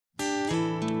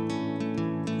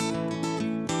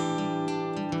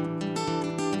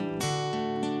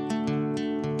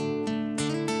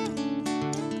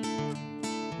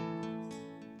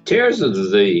Tears of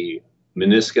the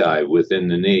menisci within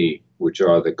the knee, which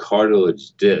are the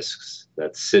cartilage discs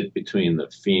that sit between the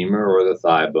femur or the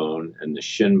thigh bone and the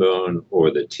shin bone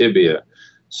or the tibia,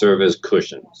 serve as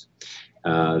cushions.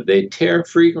 They tear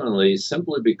frequently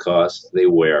simply because they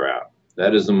wear out.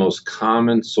 That is the most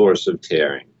common source of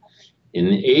tearing. In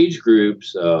age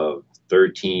groups of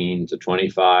 13 to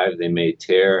 25, they may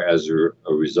tear as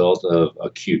a result of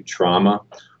acute trauma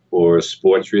or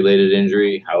sports-related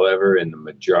injury. However, in the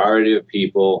majority of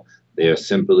people, they are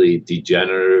simply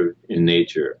degenerative in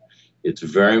nature. It's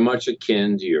very much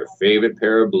akin to your favorite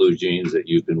pair of blue jeans that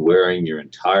you've been wearing your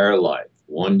entire life.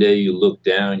 One day you look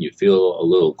down, you feel a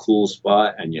little cool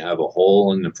spot, and you have a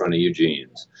hole in the front of your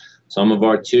jeans. Some of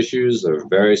our tissues are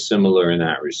very similar in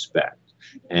that respect.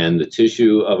 And the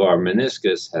tissue of our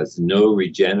meniscus has no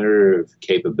regenerative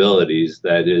capabilities.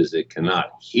 That is, it cannot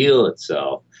heal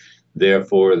itself.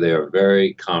 Therefore, they are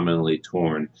very commonly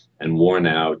torn and worn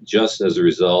out just as a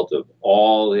result of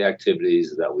all the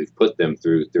activities that we've put them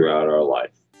throughout our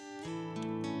life.